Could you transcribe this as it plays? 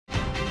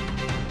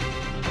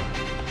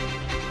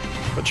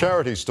A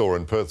charity store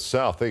in Perth's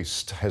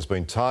southeast has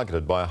been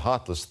targeted by a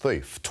heartless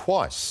thief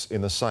twice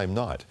in the same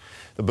night.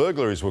 The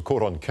burglaries were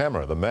caught on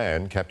camera. The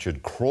man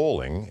captured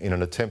crawling in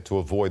an attempt to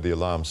avoid the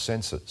alarm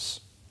sensors.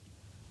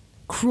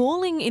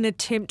 Crawling in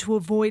attempt to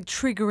avoid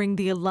triggering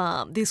the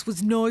alarm. This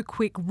was no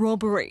quick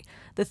robbery.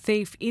 The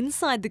thief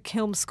inside the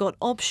Kelmscott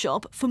op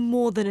shop for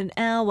more than an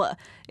hour,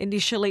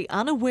 initially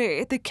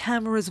unaware the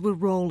cameras were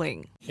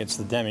rolling. It's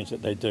the damage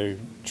that they do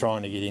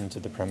trying to get into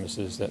the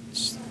premises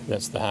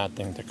that's the hard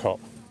thing to cop.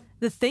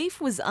 The thief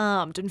was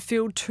armed and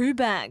filled 2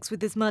 bags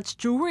with as much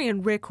jewellery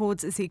and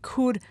records as he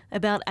could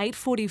about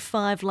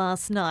 8:45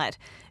 last night.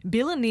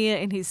 Billionaire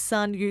and his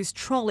son used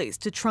trolleys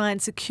to try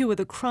and secure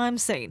the crime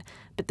scene,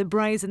 but the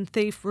brazen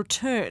thief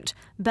returned,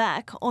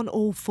 back on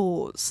all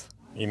fours.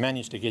 He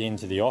managed to get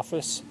into the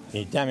office,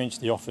 he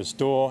damaged the office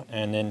door,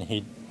 and then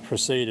he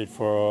proceeded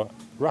for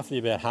roughly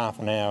about half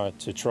an hour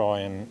to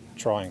try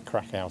and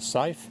crack our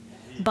safe.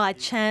 By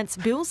chance,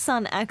 Bill's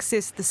son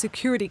accessed the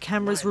security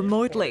cameras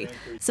remotely,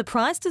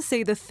 surprised to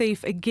see the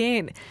thief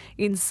again,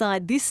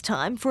 inside this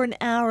time for an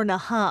hour and a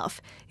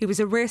half. He was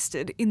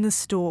arrested in the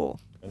store.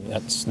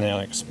 That's now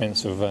an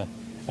expense of a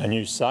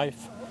new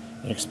safe,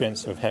 an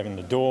expense of having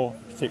the door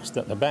fixed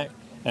at the back,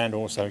 and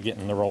also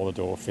getting the roller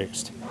door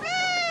fixed.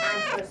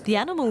 The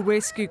animal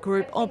rescue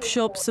group Op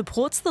Shop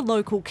supports the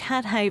local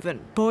cat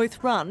haven,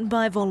 both run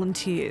by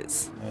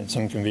volunteers. It's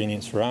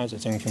inconvenience for us,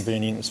 it's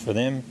inconvenience for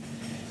them,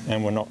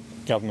 and we're not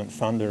government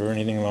funded or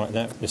anything like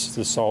that. This is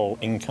the sole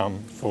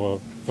income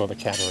for the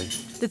cattery.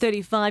 The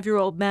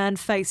 35-year-old man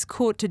faced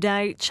court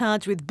today,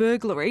 charged with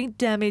burglary,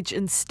 damage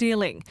and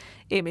stealing.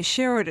 Emma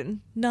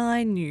Sheridan,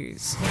 9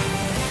 News.